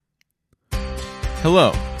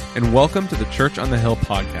Hello, and welcome to the Church on the Hill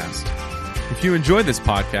podcast. If you enjoy this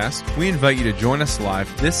podcast, we invite you to join us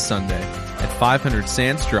live this Sunday at 500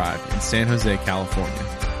 Sands Drive in San Jose, California.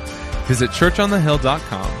 Visit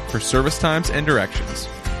churchonthehill.com for service times and directions,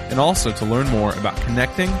 and also to learn more about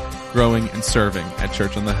connecting, growing, and serving at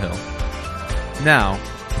Church on the Hill. Now,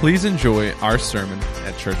 please enjoy our sermon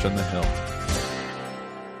at Church on the Hill.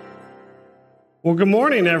 Well, good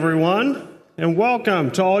morning, everyone. And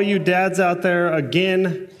welcome to all you dads out there.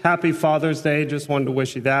 Again, happy Father's Day. Just wanted to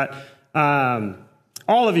wish you that.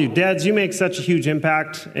 All of you dads, you make such a huge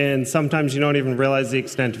impact, and sometimes you don't even realize the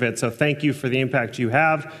extent of it. So thank you for the impact you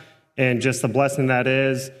have and just the blessing that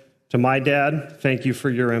is. To my dad, thank you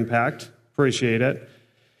for your impact. Appreciate it.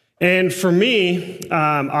 And for me,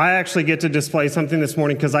 I actually get to display something this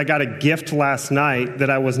morning because I got a gift last night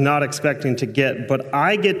that I was not expecting to get, but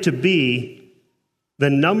I get to be the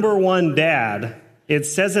number one dad. It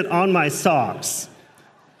says it on my socks.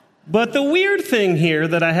 But the weird thing here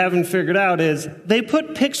that I haven't figured out is they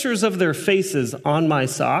put pictures of their faces on my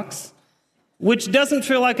socks, which doesn't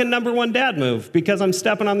feel like a number one dad move because I'm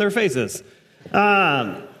stepping on their faces.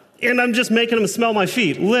 And I'm just making them smell my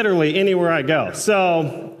feet, literally anywhere I go.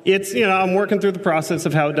 So it's, I'm working through the process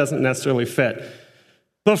of how it doesn't necessarily fit.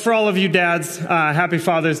 But for all of you dads, happy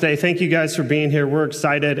Father's Day. Thank you guys for being here. We're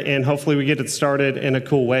excited, and hopefully we get it started in a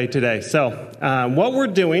cool way today. So what we're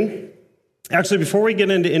doing, actually, before we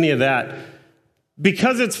get into any of that,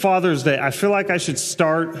 because it's Father's Day, I feel like I should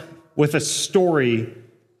start with a story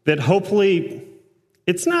that hopefully,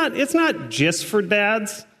 it's not just for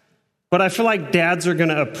dads, but I feel like dads are going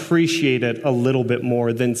to appreciate it a little bit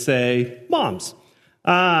more than, say, moms.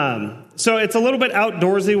 So it's a little bit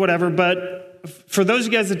outdoorsy, whatever, but for those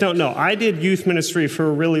of you guys that don't know, I did youth ministry for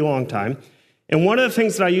a really long time. And one of the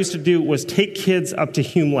things that I used to do was take kids up to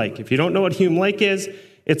Hume Lake. If you don't know what Hume Lake is,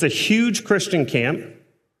 it's a huge Christian camp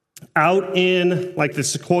out in like the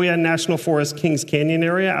Sequoia National Forest, Kings Canyon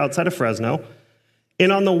area outside of Fresno.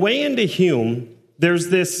 And on the way into Hume, there's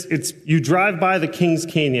this, you drive by the Kings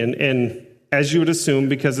Canyon, and as you would assume,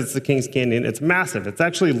 because it's the Kings Canyon, it's massive. It's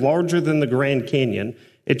actually larger than the Grand Canyon.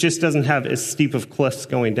 It just doesn't have as steep of cliffs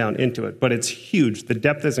going down into it, but it's huge. The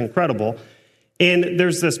depth is incredible. And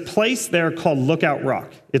there's this place there called Lookout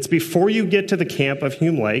Rock. It's before you get to the camp of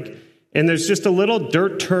Hume Lake, and there's just a little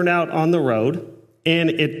dirt turnout on the road,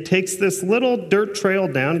 and it takes this little dirt trail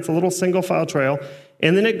down. It's a little single-file trail,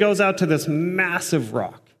 and then it goes out to this massive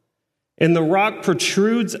rock. And the rock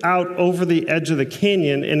protrudes out over the edge of the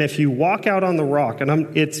canyon, and if you walk out on the rock,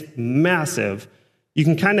 and it's massive, you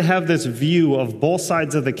can kind of have this view of both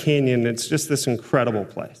sides of the canyon. It's just this incredible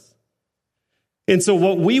place. And so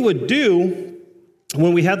what we would do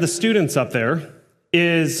when we had the students up there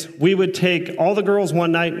is we would take all the girls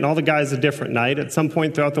one night and all the guys a different night at some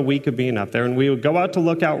point throughout the week of being up there, and we would go out to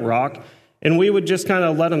Lookout Rock, and we would just kind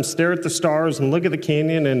of let them stare at the stars and look at the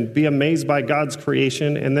canyon and be amazed by God's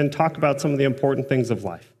creation and then talk about some of the important things of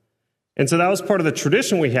life. And so that was part of the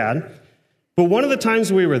tradition we had. But one of the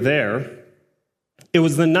times we were there, it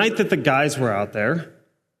was the night that the guys were out there,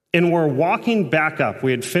 and we're walking back up.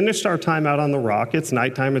 We had finished our time out on the rock. It's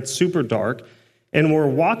nighttime. It's super dark. And we're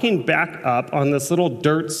walking back up on this little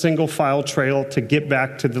dirt single-file trail to get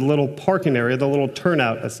back to the little parking area, the little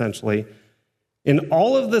turnout, essentially. And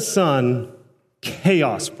all of the sudden,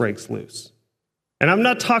 chaos breaks loose. And I'm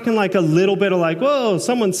not talking like a little bit of like, whoa,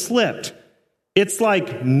 someone slipped. It's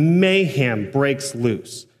like mayhem breaks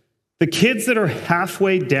loose. The kids that are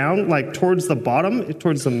halfway down, like towards the bottom,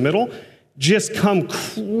 towards the middle, just come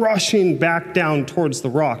crushing back down towards the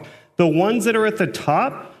rock. The ones that are at the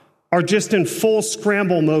top are just in full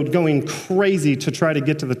scramble mode, going crazy to try to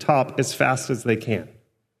get to the top as fast as they can.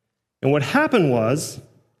 And what happened was,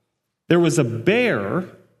 there was a bear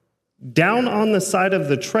down on the side of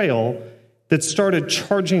the trail that started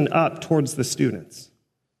charging up towards the students.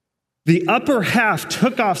 The upper half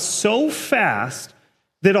took off so fast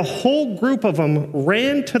that a whole group of them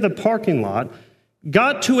ran to the parking lot,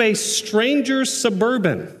 got to a stranger's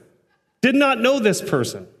Suburban, did not know this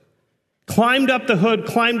person, climbed up the hood,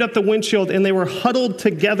 climbed up the windshield, and they were huddled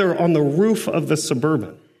together on the roof of the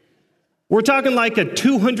Suburban. We're talking like a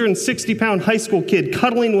 260-pound high school kid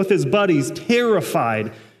cuddling with his buddies,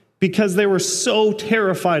 terrified because they were so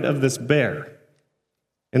terrified of this bear.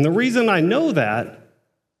 And the reason I know that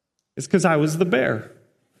is because I was the bear.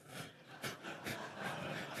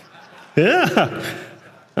 Yeah,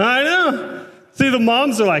 I know. See, the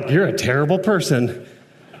moms are like, you're a terrible person.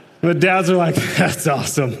 And the dads are like, that's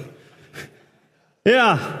awesome.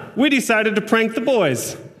 Yeah, we decided to prank the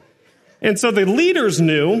boys. And so the leaders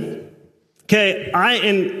knew Okay,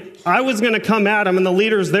 I was going to come at them, and the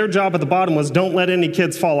leaders, their job at the bottom was don't let any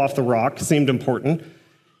kids fall off the rock. Seemed important.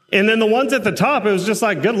 And then the ones at the top, it was just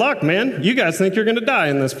like, good luck, man. You guys think you're going to die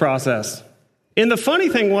in this process. And the funny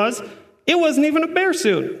thing was, it wasn't even a bear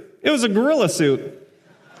suit. It was a gorilla suit.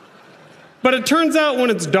 But it turns out when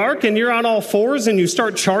it's dark and you're on all fours and you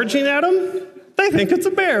start charging at them, they think it's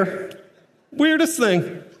a bear. Weirdest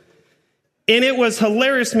thing. And it was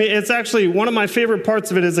hilarious to me. It's actually one of my favorite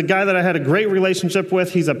parts of it is a guy that I had a great relationship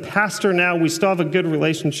with. He's a pastor now. We still have a good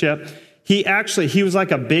relationship. He was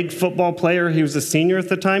like a big football player. He was a senior at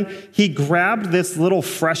the time. He grabbed this little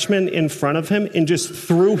freshman in front of him and just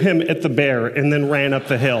threw him at the bear and then ran up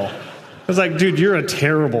the hill. I was like, dude, you're a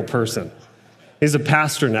terrible person. He's a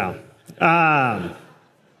pastor now.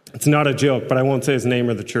 It's not a joke, but I won't say his name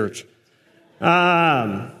or the church.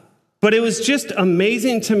 But it was just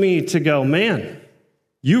amazing to me to go, man,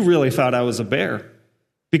 you really thought I was a bear.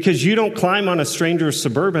 Because you don't climb on a stranger's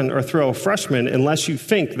Suburban or throw a freshman unless you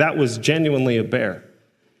think that was genuinely a bear.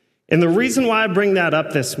 And the reason why I bring that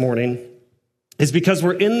up this morning is because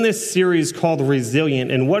we're in this series called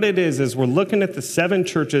Resilient. And what it is we're looking at the 7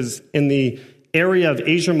 churches in the area of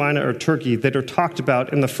Asia Minor or Turkey that are talked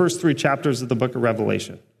about in the first 3 chapters of the book of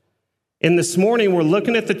Revelation. And this morning, we're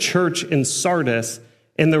looking at the church in Sardis.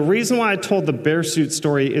 And the reason why I told the bear suit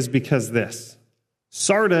story is because this.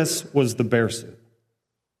 Sardis was the bear suit.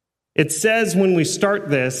 It says when we start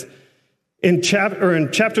this, in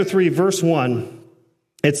chapter 3, verse 1,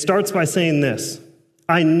 it starts by saying this.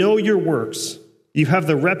 I know your works. You have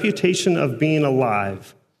the reputation of being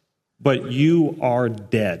alive, but you are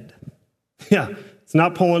dead. Yeah, it's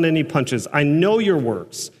not pulling any punches. I know your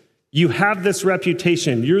works. You have this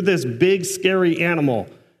reputation. You're this big, scary animal,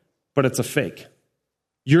 but it's a fake.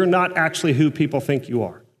 You're not actually who people think you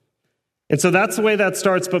are. And so that's the way that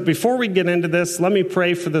starts. But before we get into this, let me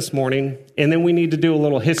pray for this morning, and then we need to do a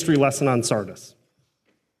little history lesson on Sardis.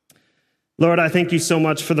 Lord, I thank you so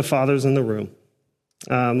much for the fathers in the room.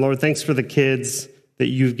 Lord, thanks for the kids that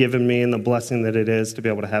you've given me and the blessing that it is to be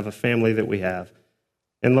able to have a family that we have.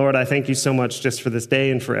 And Lord, I thank you so much just for this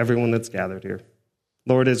day and for everyone that's gathered here.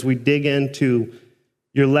 Lord, as we dig into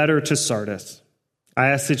your letter to Sardis, I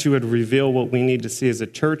ask that you would reveal what we need to see as a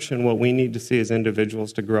church and what we need to see as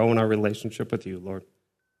individuals to grow in our relationship with you, Lord.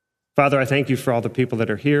 Father, I thank you for all the people that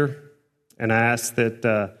are here, and I ask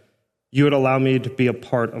that you would allow me to be a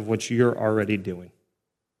part of what you're already doing.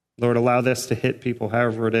 Lord, allow this to hit people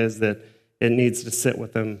however it is that it needs to sit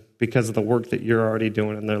with them because of the work that you're already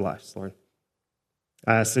doing in their lives, Lord.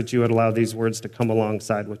 I ask that you would allow these words to come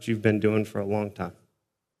alongside what you've been doing for a long time.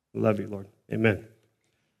 I love you, Lord. Amen.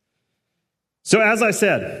 So as I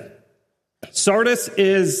said, Sardis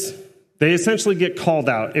they essentially get called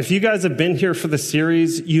out. If you guys have been here for the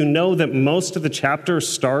series, you know that most of the chapters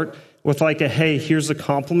start with like hey, here's a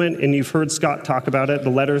compliment, and you've heard Scott talk about it,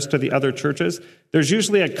 the letters to the other churches. There's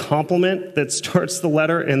usually a compliment that starts the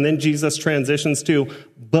letter, and then Jesus transitions to,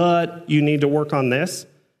 but you need to work on this.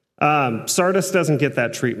 Sardis doesn't get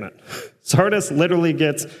that treatment. Sardis literally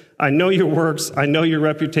gets, I know your works, I know your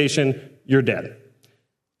reputation, you're dead.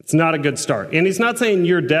 It's not a good start. And he's not saying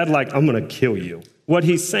you're dead like, I'm going to kill you. What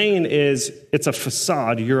he's saying is, it's a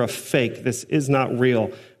facade, you're a fake, this is not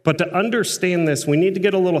real. But to understand this, we need to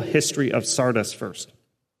get a little history of Sardis first.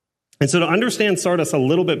 And so to understand Sardis a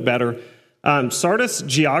little bit better, Sardis,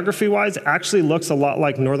 geography-wise, actually looks a lot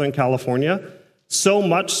like Northern California, so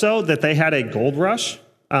much so that they had a gold rush.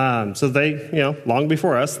 So they, long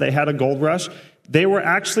before us, they had a gold rush. They were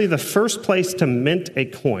actually the first place to mint a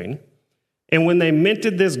coin. And when they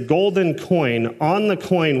minted this golden coin, on the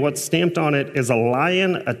coin, what's stamped on it is a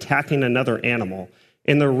lion attacking another animal.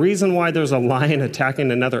 And the reason why there's a lion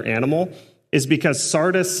attacking another animal is because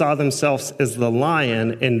Sardis saw themselves as the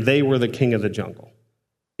lion and they were the king of the jungle.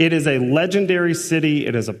 It is a legendary city.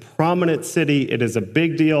 It is a prominent city. It is a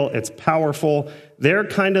big deal. It's powerful. They're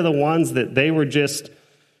kind of the ones that they were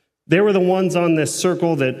the ones on this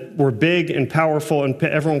circle that were big and powerful, and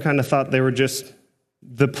everyone kind of thought they were just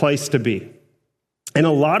the place to be. And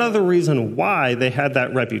a lot of the reason why they had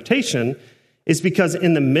that reputation is because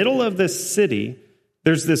in the middle of this city,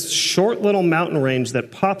 there's this short little mountain range that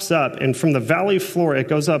pops up, and from the valley floor, it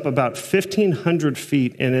goes up about 1,500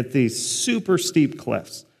 feet, and at these super steep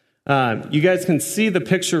cliffs. You guys can see the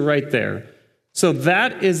picture right there. So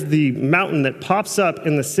that is the mountain that pops up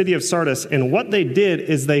in the city of Sardis, and what they did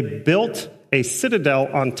is they built a citadel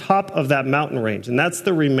on top of that mountain range, and that's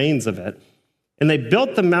the remains of it. And they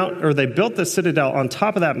built the citadel on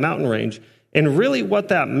top of that mountain range, and really what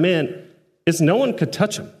that meant is no one could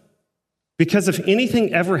touch them. Because if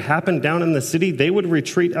anything ever happened down in the city, they would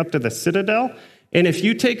retreat up to the citadel, And if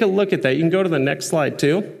you take a look at that, you can go to the next slide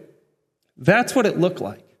too. That's what it looked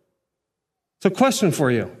like. So question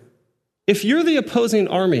for you. If you're the opposing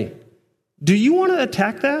army, do you want to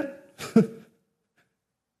attack that?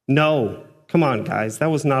 No. Come on, guys.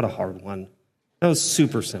 That was not a hard one. That was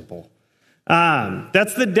super simple.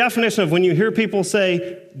 That's the definition of when you hear people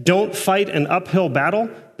say, don't fight an uphill battle.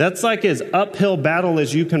 That's like as uphill battle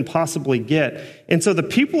as you can possibly get. And so the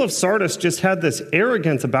people of Sardis just had this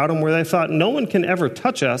arrogance about them where they thought no one can ever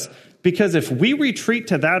touch us because if we retreat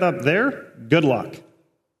to that up there, good luck.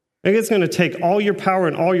 I think it's going to take all your power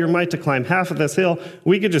and all your might to climb half of this hill.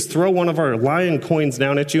 We could just throw one of our lion coins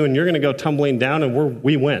down at you and you're going to go tumbling down and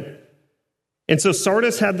we win. And so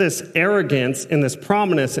Sardis had this arrogance and this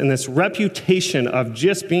prominence and this reputation of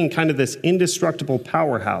just being kind of this indestructible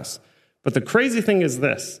powerhouse. But the crazy thing is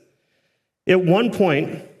this. At one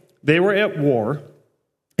point, they were at war,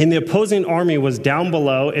 and the opposing army was down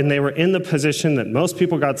below, and they were in the position that most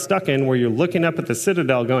people got stuck in, where you're looking up at the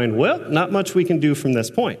citadel going, well, not much we can do from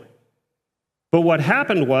this point. But what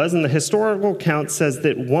happened was, and the historical account says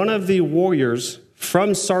that one of the warriors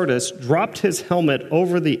from Sardis dropped his helmet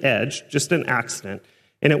over the edge, just an accident,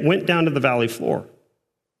 and it went down to the valley floor.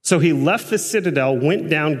 So he left the citadel, went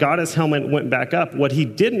down, got his helmet, went back up. What he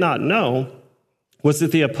did not know was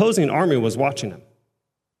that the opposing army was watching him.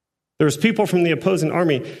 There was people from the opposing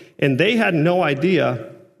army, and they had no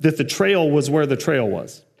idea that the trail was where the trail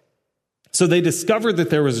was. So they discovered that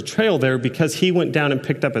there was a trail there because he went down and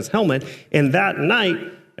picked up his helmet, and that night,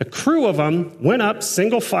 a crew of them went up,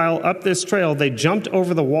 single file, up this trail. They jumped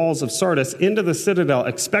over the walls of Sardis into the citadel,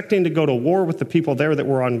 expecting to go to war with the people there that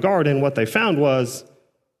were on guard. And what they found was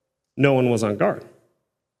no one was on guard.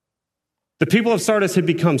 The people of Sardis had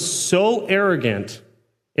become so arrogant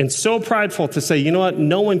and so prideful to say, you know what,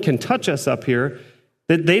 no one can touch us up here,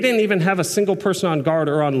 that they didn't even have a single person on guard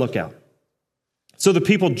or on lookout. So the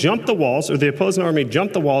people jumped the walls, or the opposing army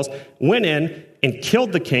jumped the walls, went in and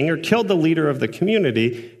killed the king or killed the leader of the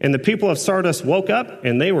community, and the people of Sardis woke up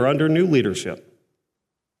and they were under new leadership.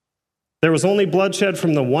 There was only bloodshed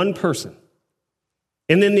from the one person.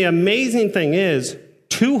 And then the amazing thing is,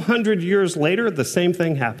 200 years later, the same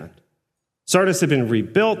thing happened. Sardis had been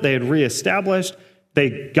rebuilt, they had reestablished,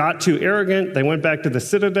 they got too arrogant, they went back to the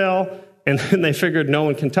citadel, and then they figured no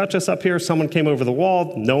one can touch us up here. Someone came over the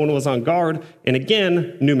wall, no one was on guard, and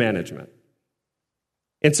again, new management.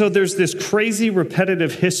 And so there's this crazy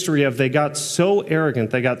repetitive history of they got so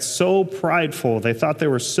arrogant, they got so prideful, they thought they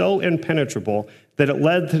were so impenetrable that it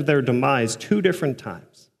led to their demise 2 different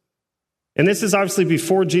times. And this is obviously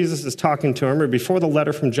before Jesus is talking to him or before the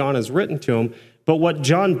letter from John is written to him. But what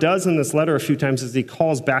John does in this letter a few times is he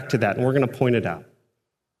calls back to that, and we're going to point it out.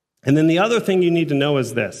 And then the other thing you need to know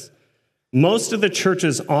is this. Most of the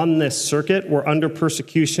churches on this circuit were under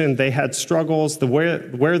persecution. They had struggles.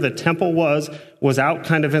 Where the temple was out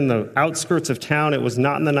kind of in the outskirts of town. It was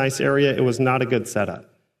not in the nice area. It was not a good setup.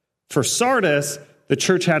 For Sardis, the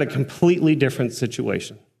church had a completely different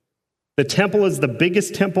situation. The temple is the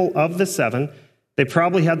biggest temple of the 7. They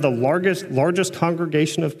probably had the largest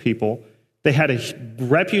congregation of people. They had a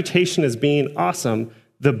reputation as being awesome.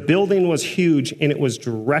 The building was huge, and it was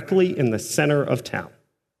directly in the center of town.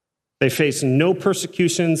 They faced no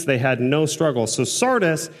persecutions. They had no struggles. So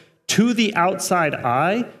Sardis, to the outside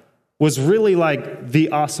eye, was really like the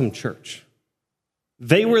awesome church.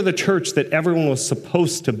 They were the church that everyone was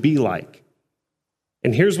supposed to be like.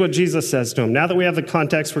 And here's what Jesus says to him. Now that we have the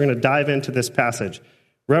context, we're going to dive into this passage.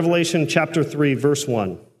 Revelation chapter 3, verse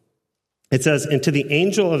 1. It says, "And to the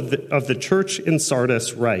angel of the church in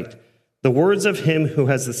Sardis write, the words of him who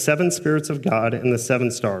has the 7 spirits of God and the 7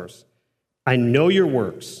 stars. I know your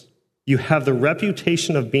works. You have the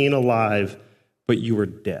reputation of being alive, but you were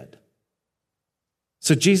dead."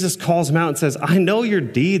 So Jesus calls him out and says, I know your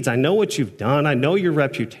deeds. I know what you've done. I know your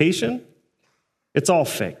reputation. It's all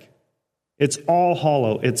fake. It's all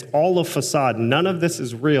hollow. It's all a facade. None of this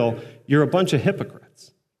is real. You're a bunch of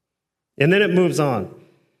hypocrites. And then it moves on.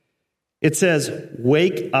 It says,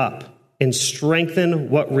 wake up and strengthen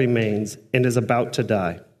what remains and is about to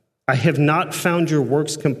die. I have not found your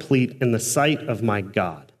works complete in the sight of my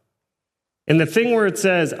God. And the thing where it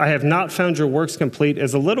says, I have not found your works complete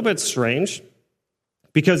is a little bit strange,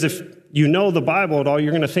 because if you know the Bible at all,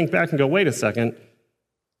 you're going to think back and go, wait a second,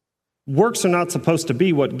 works are not supposed to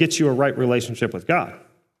be what gets you a right relationship with God.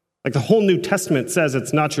 Like the whole New Testament says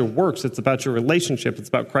it's not your works, it's about your relationship, it's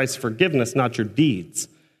about Christ's forgiveness, not your deeds.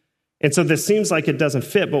 And so this seems like it doesn't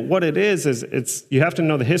fit, but what it is it's you have to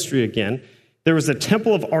know the history again. There was a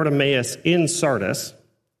temple of Artemis in Sardis.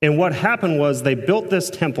 And what happened was they built this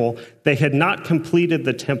temple. They had not completed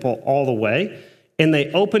the temple all the way. and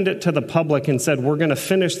they opened it to the public and said, we're going to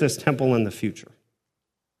finish this temple in the future.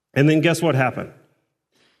 And then guess what happened?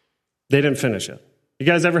 They didn't finish it. You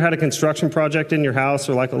guys ever had a construction project in your house,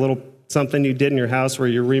 or like a little something you did in your house where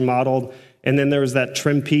you remodeled, and then there was that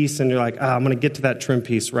trim piece, and you're like, I'm going to get to that trim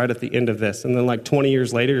piece right at the end of this. And then like 20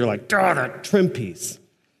 years later, you're like, that trim piece.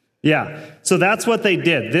 Yeah, so that's what they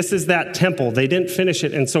did. This is that temple. They didn't finish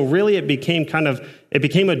it. And so really it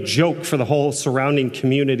became a joke for the whole surrounding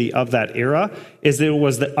community of that era, is that it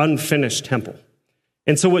was the unfinished temple.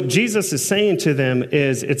 And so what Jesus is saying to them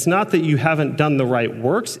is, it's not that you haven't done the right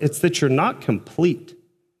works, it's that you're not complete.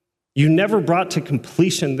 You never brought to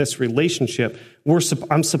completion this relationship.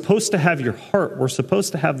 I'm supposed to have your heart. We're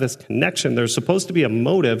supposed to have this connection. There's supposed to be a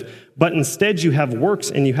motive, but instead you have works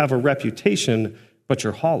and you have a reputation, but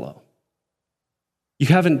you're hollow. You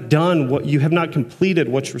have not completed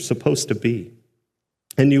what you're supposed to be.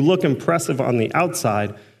 And you look impressive on the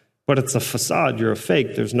outside, but it's a facade. You're a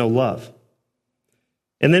fake. There's no love.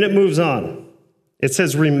 And then it moves on. It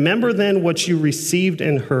says, remember then what you received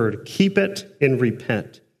and heard. Keep it and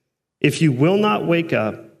repent. If you will not wake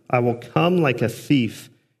up, I will come like a thief,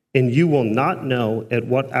 and you will not know at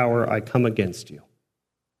what hour I come against you.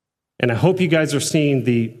 And I hope you guys are seeing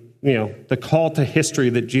the call to history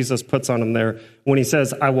that Jesus puts on him there when he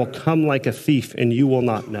says, I will come like a thief and you will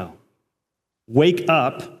not know. Wake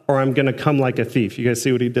up or I'm going to come like a thief. You guys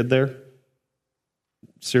see what he did there?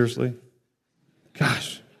 Seriously?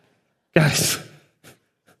 Gosh, guys,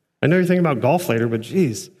 I know you're thinking about golf later, but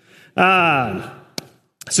geez.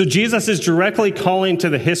 So Jesus is directly calling to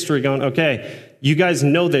the history going, okay, you guys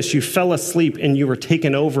know this. You fell asleep and you were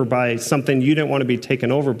taken over by something you didn't want to be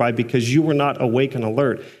taken over by because you were not awake and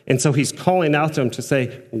alert. And so he's calling out to them to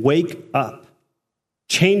say, wake up.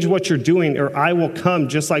 Change what you're doing or I will come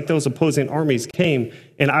just like those opposing armies came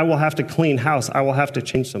and I will have to clean house. I will have to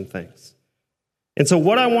change some things. And so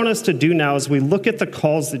what I want us to do now is we look at the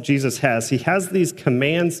calls that Jesus has. He has these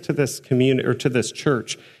commands to this community or to this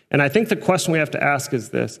church. And I think the question we have to ask is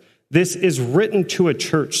this. This is written to a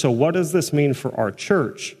church, so what does this mean for our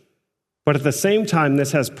church? But at the same time,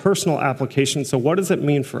 this has personal application, so what does it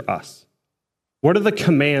mean for us? What are the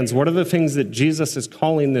commands? What are the things that Jesus is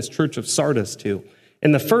calling this church of Sardis to?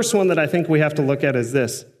 And the first one that I think we have to look at is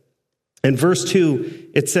this. In verse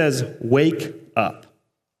 2, it says, wake up.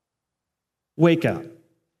 Wake up.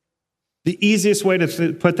 The easiest way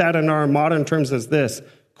to put that in our modern terms is this.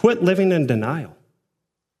 Quit living in denial.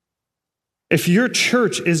 If your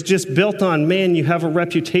church is just built on, man, you have a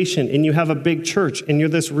reputation and you have a big church and you're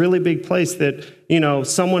this really big place that,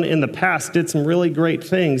 someone in the past did some really great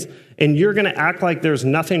things and you're going to act like there's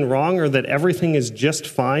nothing wrong or that everything is just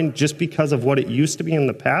fine just because of what it used to be in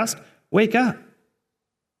the past, wake up.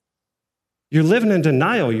 You're living in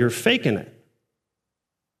denial. You're faking it.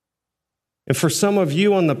 And for some of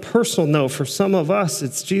you on the personal note, for some of us,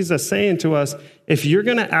 it's Jesus saying to us, if you're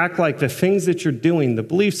going to act like the things that you're doing, the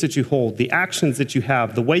beliefs that you hold, the actions that you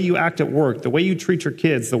have, the way you act at work, the way you treat your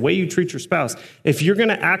kids, the way you treat your spouse, if you're going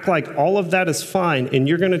to act like all of that is fine and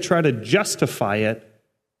you're going to try to justify it,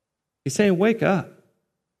 he's saying, wake up.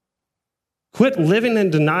 Quit living in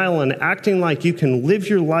denial and acting like you can live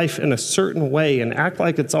your life in a certain way and act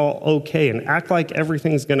like it's all okay and act like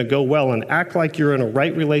everything's going to go well and act like you're in a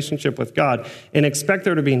right relationship with God and expect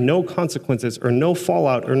there to be no consequences or no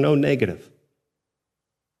fallout or no negative.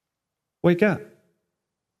 Wake up.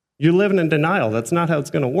 You're living in denial. That's not how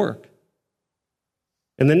it's going to work.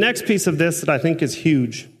 And the next piece of this that I think is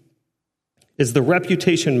huge is the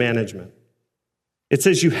reputation management. It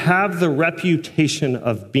says you have the reputation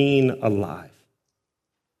of being alive.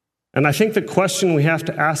 And I think the question we have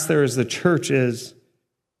to ask there as the church is,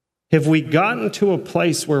 have we gotten to a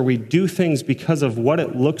place where we do things because of what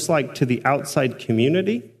it looks like to the outside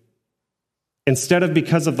community instead of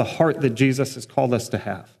because of the heart that Jesus has called us to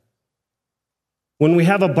have? When we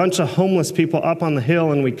have a bunch of homeless people up on the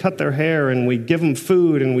hill and we cut their hair and we give them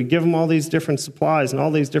food and we give them all these different supplies and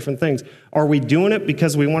all these different things, are we doing it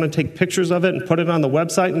because we want to take pictures of it and put it on the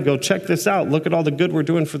website and go, check this out, look at all the good we're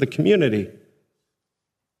doing for the community?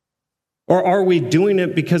 Or are we doing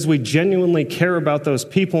it because we genuinely care about those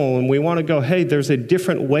people and we want to go, hey, there's a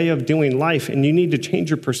different way of doing life and you need to change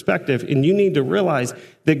your perspective and you need to realize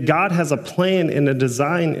that God has a plan and a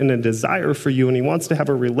design and a desire for you and he wants to have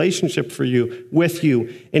a relationship for you, with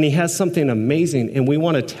you, and he has something amazing and we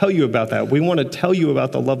want to tell you about that. We want to tell you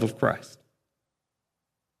about the love of Christ.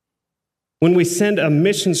 When we send a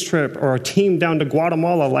missions trip or a team down to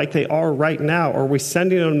Guatemala like they are right now, are we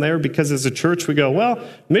sending them there because as a church we go, well,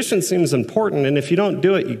 mission seems important, and if you don't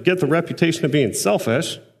do it, you get the reputation of being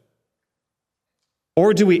selfish?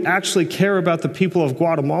 Or do we actually care about the people of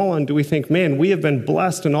Guatemala, and do we think, man, we have been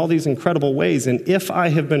blessed in all these incredible ways, and if I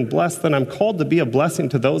have been blessed, then I'm called to be a blessing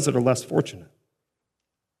to those that are less fortunate?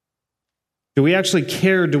 Do we actually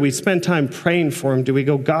care? Do we spend time praying for them? Do we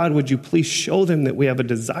go, God, would you please show them that we have a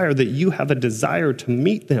desire, that you have a desire to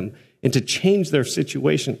meet them and to change their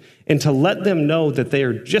situation and to let them know that they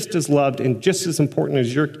are just as loved and just as important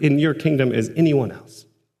as in your kingdom as anyone else?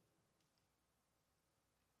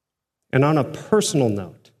 And on a personal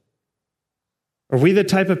note, are we the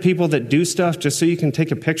type of people that do stuff just so you can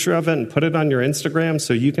take a picture of it and put it on your Instagram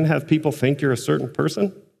so you can have people think you're a certain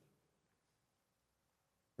person?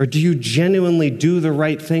 Or do you genuinely do the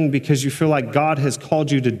right thing because you feel like God has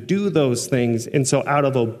called you to do those things, and so out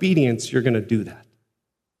of obedience, you're going to do that?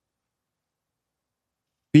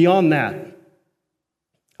 Beyond that,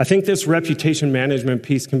 I think this reputation management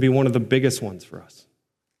piece can be one of the biggest ones for us.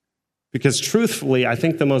 Because truthfully, I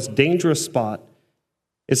think the most dangerous spot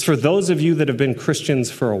is for those of you that have been Christians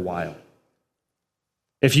for a while.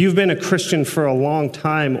 If you've been a Christian for a long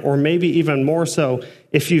time, or maybe even more so,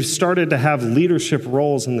 if you've started to have leadership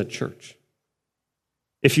roles in the church.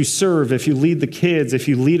 If you serve, if you lead the kids, if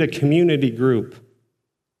you lead a community group,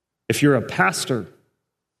 if you're a pastor,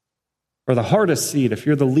 or the hardest seat, if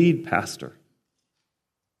you're the lead pastor.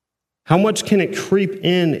 How much can it creep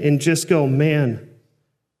in and just go, man,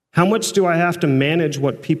 how much do I have to manage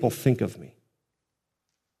what people think of me?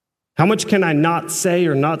 How much can I not say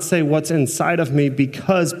or not say what's inside of me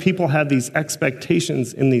because people have these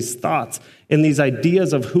expectations and these thoughts and these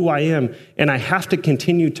ideas of who I am, and I have to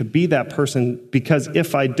continue to be that person because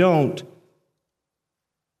if I don't,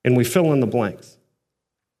 and we fill in the blanks.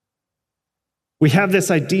 We have this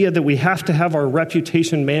idea that we have to have our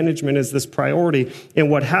reputation management as this priority, and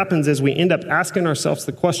what happens is we end up asking ourselves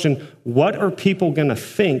the question, what are people going to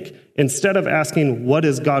think, instead of asking, what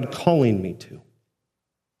is God calling me to?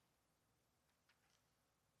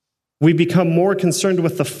 We become more concerned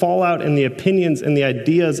with the fallout and the opinions and the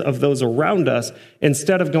ideas of those around us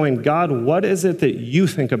instead of going, God, what is it that you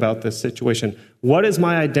think about this situation? What is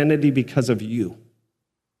my identity because of you?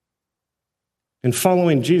 And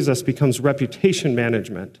following Jesus becomes reputation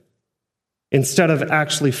management instead of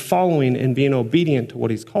actually following and being obedient to what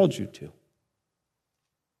he's called you to.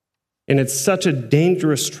 And it's such a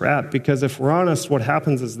dangerous trap because if we're honest, what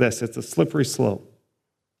happens is this, it's a slippery slope.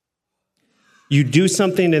 You do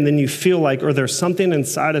something and then you feel like, or there's something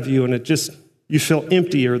inside of you and it just, you feel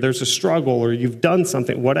empty, or there's a struggle, or you've done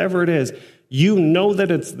something, whatever it is, you know that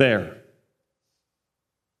it's there,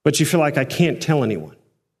 but you feel like I can't tell anyone.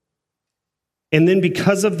 And then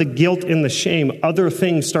because of the guilt and the shame, other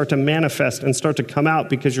things start to manifest and start to come out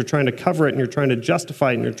because you're trying to cover it and you're trying to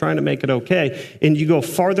justify it and you're trying to make it okay. And you go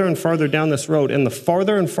farther and farther down this road. And the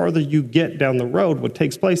farther and farther you get down the road, what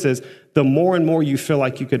takes place is the more and more you feel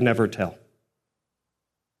like you could never tell.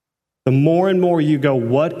 The more and more you go,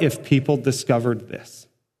 what if people discovered this?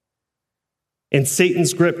 And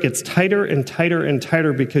Satan's grip gets tighter and tighter and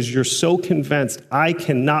tighter because you're so convinced, I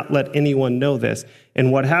cannot let anyone know this.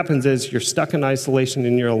 And what happens is you're stuck in isolation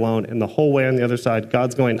and you're alone. And the whole way on the other side,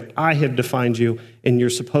 God's going, I have defined you and you're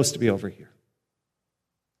supposed to be over here.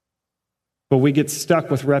 But we get stuck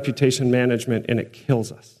with reputation management and it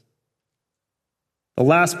kills us. The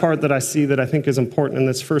last part that I see that I think is important in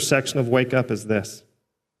this first section of Wake Up is this.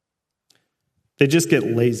 They just get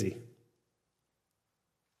lazy.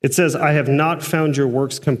 It says, I have not found your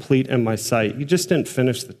works complete in my sight. You just didn't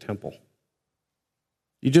finish the temple.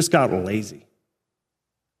 You just got lazy.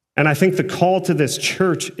 And I think the call to this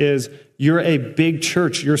church is, you're a big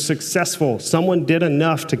church. You're successful. Someone did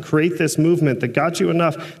enough to create this movement that got you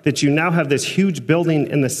enough that you now have this huge building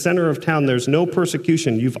in the center of town. There's no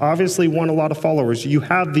persecution. You've obviously won a lot of followers. You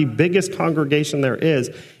have the biggest congregation there is.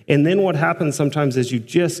 And then what happens sometimes is you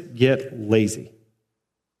just get lazy.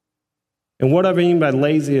 And what I mean by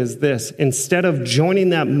lazy is this. Instead of joining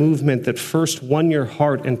that movement that first won your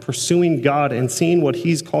heart and pursuing God and seeing what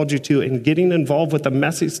he's called you to and getting involved with the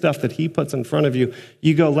messy stuff that he puts in front of you,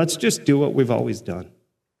 you go, let's just do what we've always done.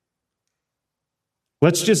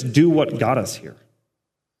 Let's just do what got us here.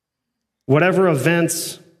 Whatever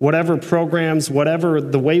events, whatever programs, whatever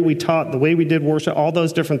the way we taught, the way we did worship, all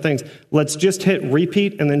those different things, let's just hit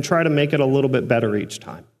repeat and then try to make it a little bit better each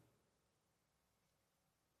time.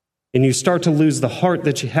 And you start to lose the heart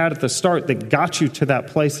that you had at the start that got you to that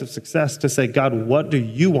place of success to say, God, what do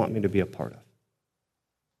you want me to be a part of?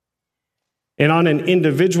 And on an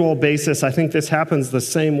individual basis, I think this happens the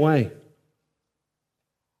same way.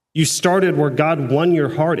 You started where God won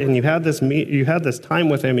your heart and you had this time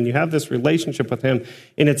with him and you have this relationship with him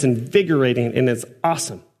and it's invigorating and it's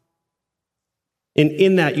awesome. And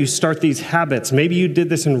in that, you start these habits. Maybe you did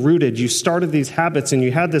this in Rooted. You started these habits and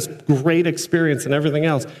you had this great experience and everything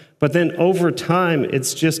else. But then over time,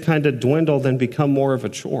 it's just kind of dwindled and become more of a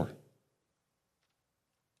chore.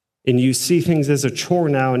 And you see things as a chore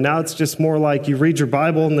now, and now it's just more like you read your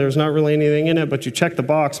Bible and there's not really anything in it, but you check the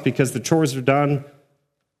box because the chores are done,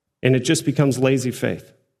 and it just becomes lazy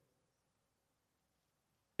faith.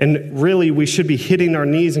 And really, we should be hitting our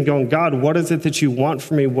knees and going, God, what is it that you want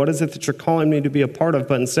from me? What is it that you're calling me to be a part of?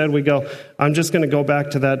 But instead we go, I'm just going to go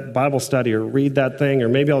back to that Bible study or read that thing, or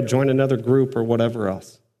maybe I'll join another group or whatever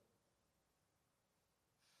else.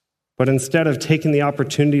 But instead of taking the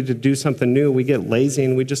opportunity to do something new, we get lazy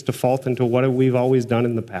and we just default into what we've always done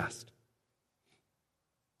in the past.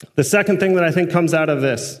 The second thing that I think comes out of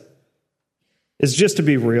this is just to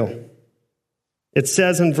be real. It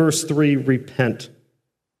says in verse 3, repent.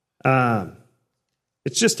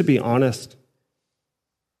 It's just to be honest.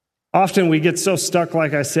 Often we get so stuck,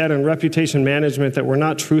 like I said, in reputation management that we're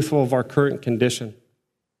not truthful of our current condition.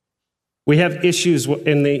 We have issues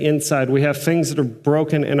in the inside. We have things that are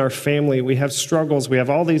broken in our family. We have struggles. We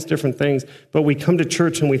have all these different things. But we come to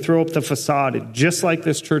church and we throw up the facade, just like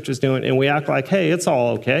this church is doing, and we act like, hey, it's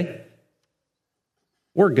all okay.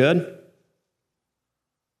 We're good.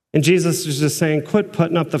 And Jesus is just saying, quit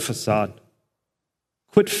putting up the facade.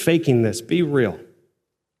 Quit faking this. Be real.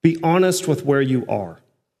 Be honest with where you are.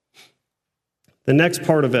 The next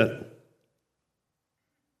part of it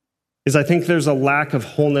is I think there's a lack of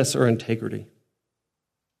wholeness or integrity.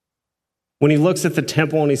 When he looks at the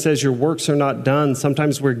temple and he says, your works are not done,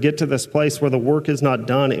 sometimes we get to this place where the work is not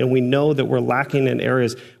done and we know that we're lacking in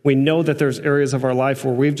areas. We know that there's areas of our life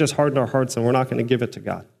where we've just hardened our hearts and we're not going to give it to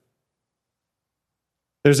God.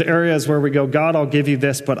 There's areas where we go, God, I'll give you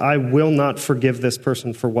this, but I will not forgive this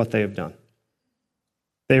person for what they have done.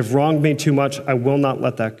 They have wronged me too much. I will not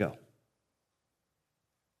let that go.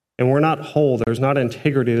 And we're not whole. There's not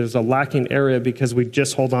integrity. There's a lacking area because we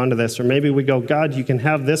just hold on to this. Or maybe we go, God, you can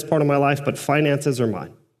have this part of my life, but finances are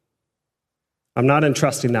mine. I'm not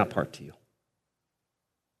entrusting that part to you.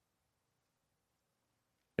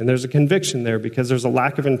 And there's a conviction there because there's a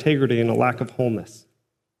lack of integrity and a lack of wholeness.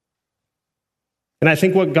 And I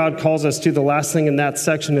think what God calls us to, the last thing in that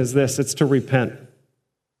section is this, it's to repent.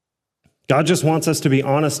 God just wants us to be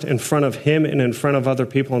honest in front of him and in front of other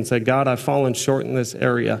people and say, God, I've fallen short in this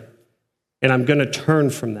area, and I'm going to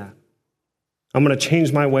turn from that. I'm going to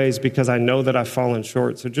change my ways because I know that I've fallen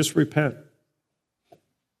short, so just repent.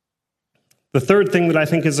 The third thing that I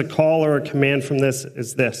think is a call or a command from this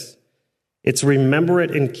is this. It's remember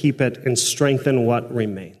it and keep it and strengthen what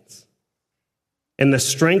remains. And the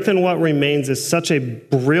strengthen what remains is such a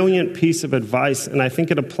brilliant piece of advice, and I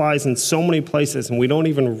think it applies in so many places, and we don't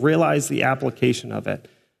even realize the application of it.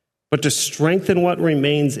 But to strengthen what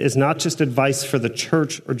remains is not just advice for the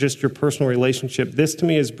church or just your personal relationship. This, to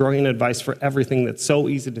me, is brilliant advice for everything that's so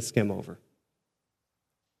easy to skim over.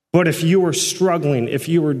 But if you are struggling, if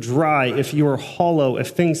you are dry, if you are hollow, if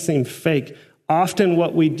things seem fake, often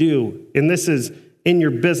what we do, and this is in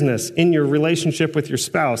your business, in your relationship with your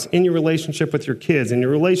spouse, in your relationship with your kids, in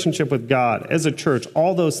your relationship with God, as a church,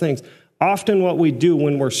 all those things. Often what we do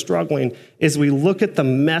when we're struggling is we look at the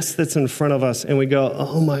mess that's in front of us and we go,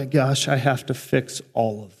 oh my gosh, I have to fix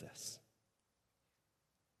all of this.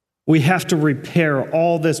 We have to repair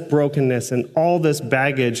all this brokenness and all this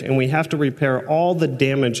baggage, and we have to repair all the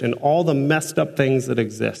damage and all the messed up things that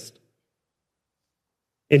exist.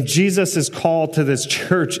 And Jesus' call to this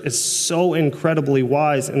church is so incredibly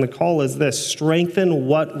wise, and the call is this: strengthen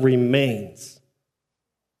what remains.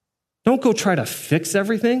 Don't go try to fix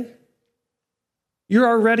everything. You're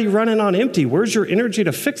already running on empty. Where's your energy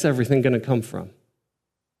to fix everything going to come from?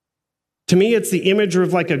 To me, it's the imagery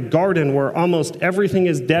of like a garden where almost everything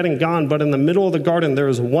is dead and gone, but in the middle of the garden, there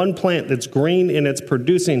is one plant that's green and it's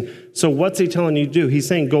producing. So what's he telling you to do? He's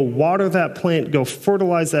saying, go water that plant, go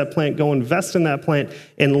fertilize that plant, go invest in that plant,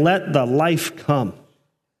 and let the life come.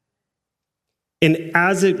 And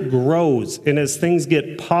as it grows, and as things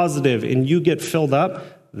get positive and you get filled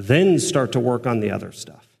up, then start to work on the other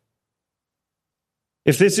stuff.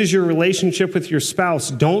 If this is your relationship with your spouse,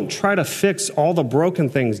 don't try to fix all the broken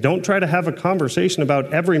things. Don't try to have a conversation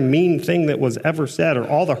about every mean thing that was ever said or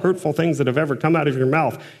all the hurtful things that have ever come out of your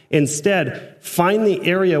mouth. Instead, find the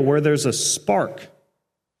area where there's a spark,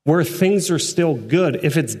 where things are still good.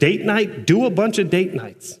 If it's date night, do a bunch of date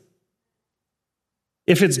nights.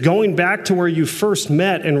 If it's going back to where you first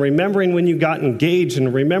met and remembering when you got engaged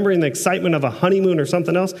and remembering the excitement of a honeymoon or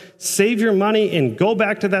something else, save your money and go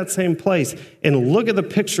back to that same place and look at the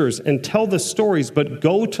pictures and tell the stories, but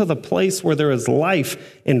go to the place where there is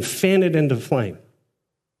life and fan it into flame.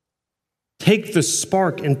 Take the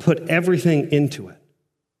spark and put everything into it.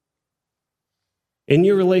 In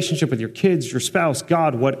your relationship with your kids, your spouse,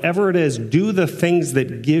 God, whatever it is, do the things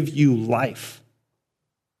that give you life.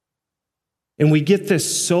 And we get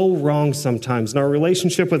this so wrong sometimes. In our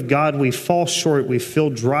relationship with God, we fall short, we feel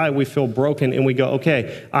dry, we feel broken, and we go,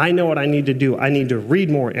 okay, I know what I need to do. I need to read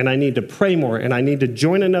more, and I need to pray more, and I need to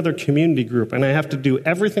join another community group, and I have to do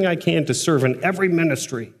everything I can to serve in every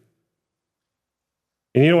ministry.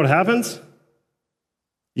 And you know what happens?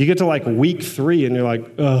 You get to like week 3, and you're like,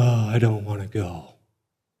 oh, I don't want to go.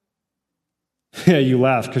 Yeah, you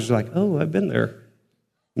laugh because you're like, oh, I've been there.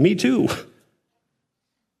 Me too.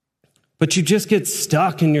 But you just get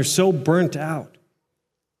stuck and you're so burnt out.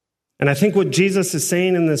 And I think what Jesus is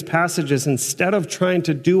saying in this passage is instead of trying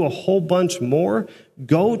to do a whole bunch more,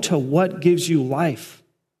 go to what gives you life.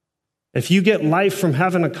 If you get life from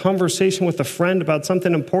having a conversation with a friend about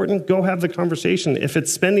something important, go have the conversation. If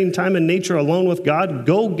it's spending time in nature alone with God,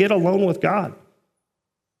 go get alone with God.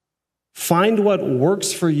 Find what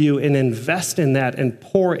works for you and invest in that and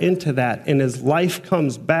pour into that. And as life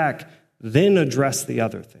comes back, then address the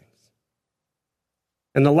other things.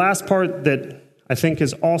 And the last part that I think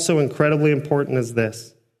is also incredibly important is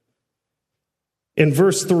this. In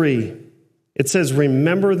verse 3, it says,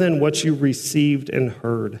 remember then what you received and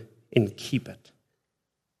heard and keep it.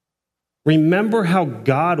 Remember how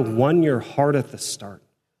God won your heart at the start.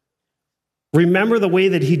 Remember the way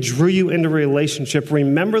that he drew you into a relationship.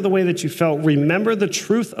 Remember the way that you felt. Remember the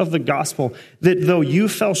truth of the gospel, that though you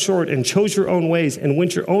fell short and chose your own ways and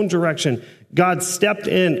went your own direction, God stepped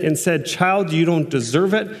in and said, child, you don't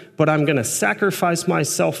deserve it, but I'm going to sacrifice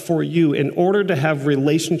myself for you in order to have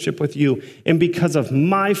relationship with you. And because of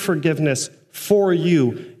my forgiveness for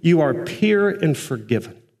you, you are pure and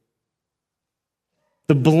forgiven.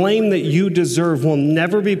 The blame that you deserve will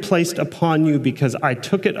never be placed upon you because I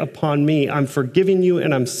took it upon me. I'm forgiving you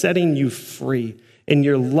and I'm setting you free. And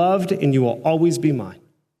you're loved and you will always be mine.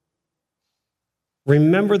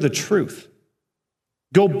 Remember the truth.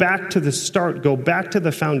 Go back to the start. Go back to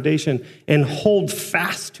the foundation and hold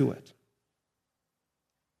fast to it.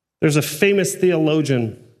 There's a famous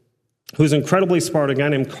theologian who's incredibly smart, a guy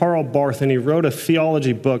named Karl Barth, and he wrote a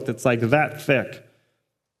theology book that's like that thick.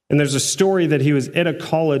 And there's a story that he was at a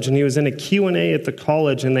college, and he was in a Q&A at the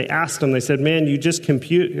college, and they asked him, they said, man, you just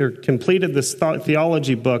completed this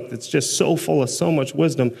theology book that's just so full of so much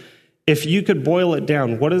wisdom. If you could boil it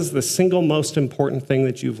down, what is the single most important thing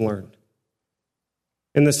that you've learned?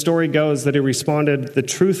 And the story goes that he responded, the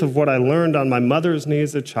truth of what I learned on my mother's knee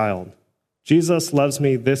as a child. Jesus loves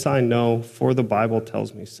me, this I know, for the Bible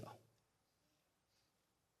tells me so.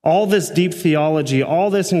 All this deep theology, all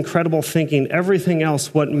this incredible thinking, everything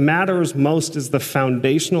else, what matters most is the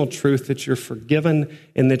foundational truth that you're forgiven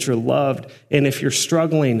and that you're loved. And if you're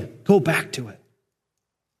struggling, go back to it.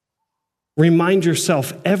 Remind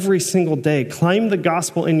yourself every single day, claim the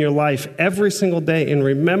gospel in your life every single day, and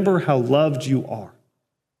remember how loved you are.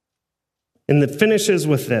 And it finishes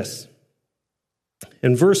with this.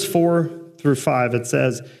 In verse 4 through 5, it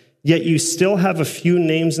says, yet you still have a few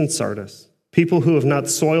names in Sardis, people who have not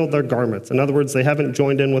soiled their garments. In other words, they haven't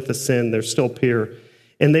joined in with the sin. They're still pure.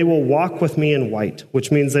 And they will walk with me in white,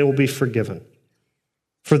 which means they will be forgiven.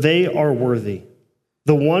 For they are worthy.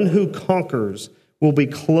 The one who conquers will be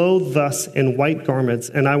clothed thus in white garments,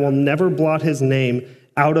 and I will never blot his name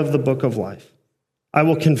out of the book of life. I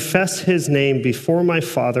will confess his name before my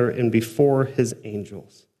Father and before his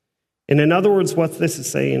angels. And in other words, what this is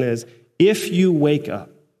saying is, if you wake up,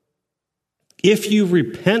 if you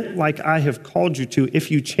repent like I have called you to,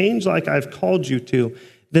 if you change like I've called you to,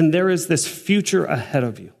 then there is this future ahead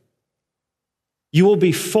of you. You will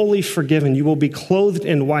be fully forgiven. You will be clothed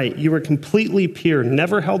in white. You are completely pure,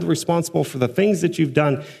 never held responsible for the things that you've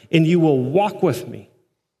done, and you will walk with me.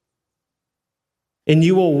 And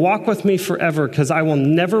you will walk with me forever because I will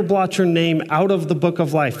never blot your name out of the book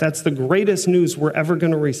of life. That's the greatest news we're ever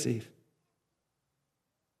going to receive.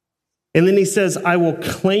 And then he says, I will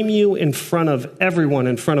claim you in front of everyone,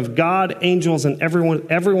 in front of God, angels, and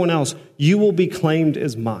everyone else. You will be claimed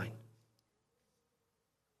as mine.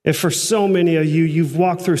 And for so many of you, you've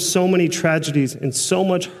walked through so many tragedies and so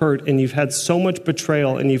much hurt, and you've had so much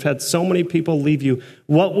betrayal, and you've had so many people leave you.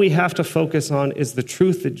 What we have to focus on is the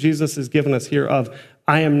truth that Jesus has given us here of,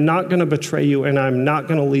 I am not going to betray you, and I'm not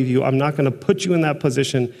going to leave you. I'm not going to put you in that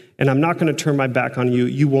position, and I'm not going to turn my back on you.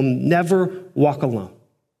 You will never walk alone.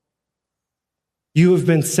 You have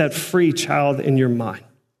been set free, child, and you're mine.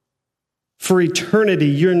 For eternity,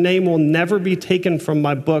 your name will never be taken from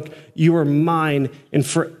my book. You are mine, and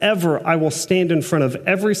forever I will stand in front of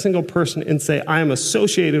every single person and say, I am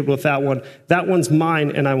associated with that one. That one's mine,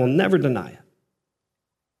 and I will never deny it.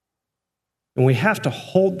 And we have to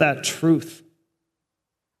hold that truth.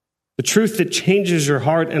 The truth that changes your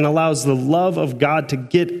heart and allows the love of God to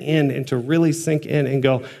get in and to really sink in and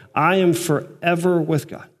go, I am forever with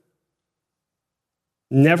God.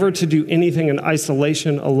 Never to do anything in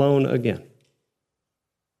isolation alone again.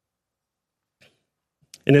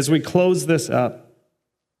 And as we close this up,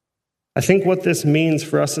 I think what this means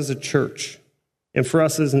for us as a church and for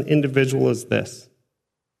us as an individual is this.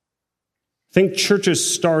 I think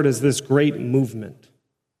churches start as this great movement.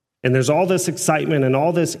 And there's all this excitement and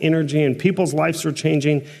all this energy and people's lives are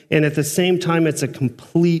changing. And at the same time, it's a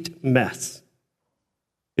complete mess.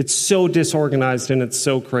 It's so disorganized and it's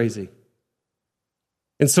so crazy.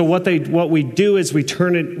 And so what we do is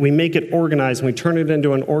we make it organized and we turn it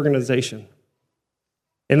into an organization.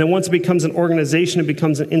 And then once it becomes an organization, it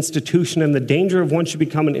becomes an institution. And the danger of once you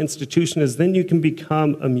become an institution is then you can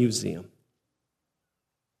become a museum.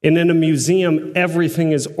 And in a museum,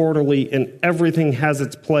 everything is orderly and everything has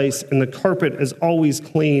its place. And the carpet is always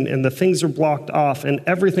clean and the things are blocked off and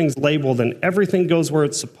everything's labeled and everything goes where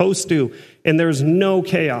it's supposed to. And there's no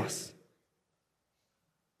chaos.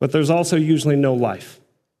 But there's also usually no life.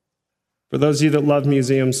 For those of you that love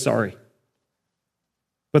museums, sorry.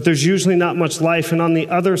 But there's usually not much life. And on the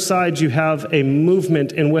other side, you have a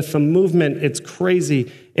movement. And with the movement, it's crazy.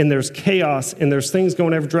 And there's chaos. And there's things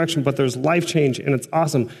going every direction. But there's life change. And it's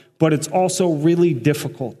awesome. But it's also really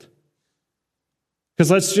difficult. Because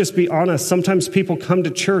let's just be honest. Sometimes people come to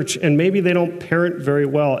church and maybe they don't parent very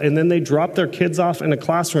well. And then they drop their kids off in a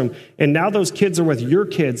classroom. And now those kids are with your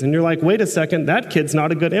kids. And you're like, wait a second, that kid's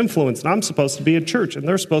not a good influence. And I'm supposed to be a church. And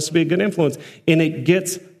they're supposed to be a good influence. And it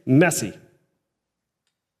gets messy.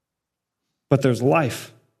 But there's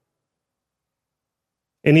life.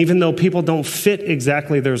 And even though people don't fit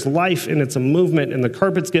exactly, there's life and it's a movement and the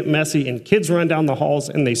carpets get messy and kids run down the halls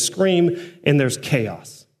and they scream and there's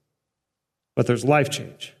chaos. But there's life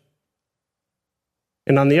change.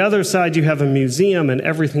 And on the other side, you have a museum and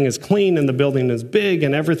everything is clean and the building is big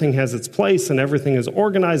and everything has its place and everything is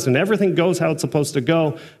organized and everything goes how it's supposed to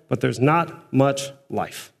go, but there's not much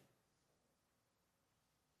life.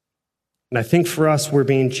 And I think for us, we're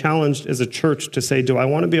being challenged as a church to say, do I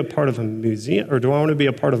want to be a part of a museum, or do I want to be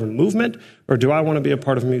a part of a movement, or do I want to be a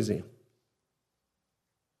part of a museum?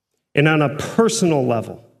 And on a personal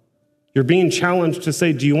level, you're being challenged to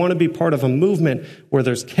say, do you want to be part of a movement where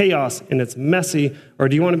there's chaos and it's messy, or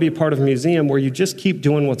do you want to be a part of a museum where you just keep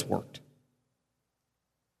doing what's worked?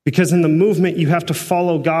 Because in the movement, you have to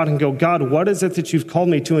follow God and go, God, what is it that you've called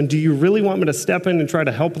me to? And do you really want me to step in and try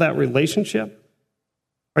to help that relationship?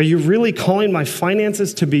 Are you really calling my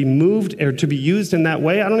finances to be moved or to be used in that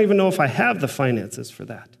way? I don't even know if I have the finances for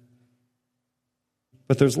that.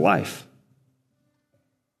 But there's life.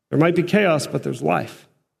 There might be chaos, but there's life.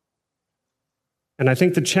 And I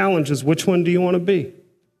think the challenge is, which one do you want to be?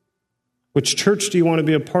 Which church do you want to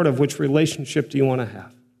be a part of? Which relationship do you want to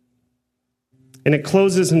have? And it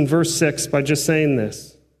closes in verse 6 by just saying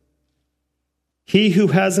this. He who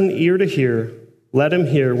has an ear to hear, let him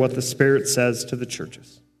hear what the Spirit says to the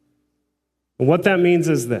churches. And what that means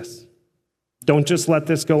is this. Don't just let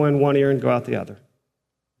this go in one ear and go out the other.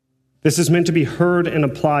 This is meant to be heard and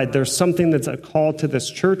applied. There's something that's a call to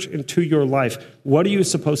this church and to your life. What are you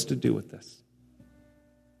supposed to do with this?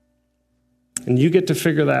 And you get to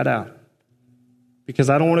figure that out.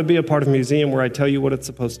 Because I don't want to be a part of a museum where I tell you what it's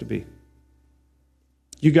supposed to be.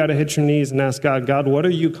 You got to hit your knees and ask God, God, what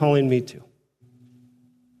are you calling me to?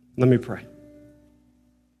 Let me pray.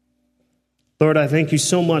 Lord, I thank you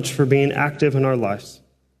so much for being active in our lives.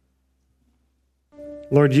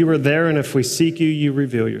 Lord, you are there, and if we seek you, you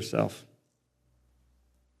reveal yourself.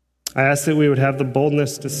 I ask that we would have the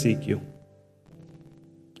boldness to seek you.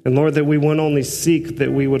 And Lord, that we wouldn't only seek,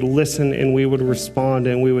 that we would listen and we would respond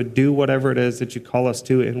and we would do whatever it is that you call us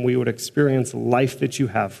to, and we would experience life that you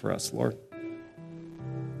have for us, Lord.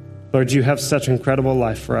 Lord, you have such incredible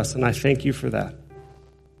life for us, and I thank you for that.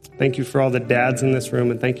 Thank you for all the dads in this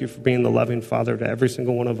room, and thank you for being the loving father to every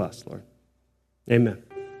single one of us, Lord. Amen.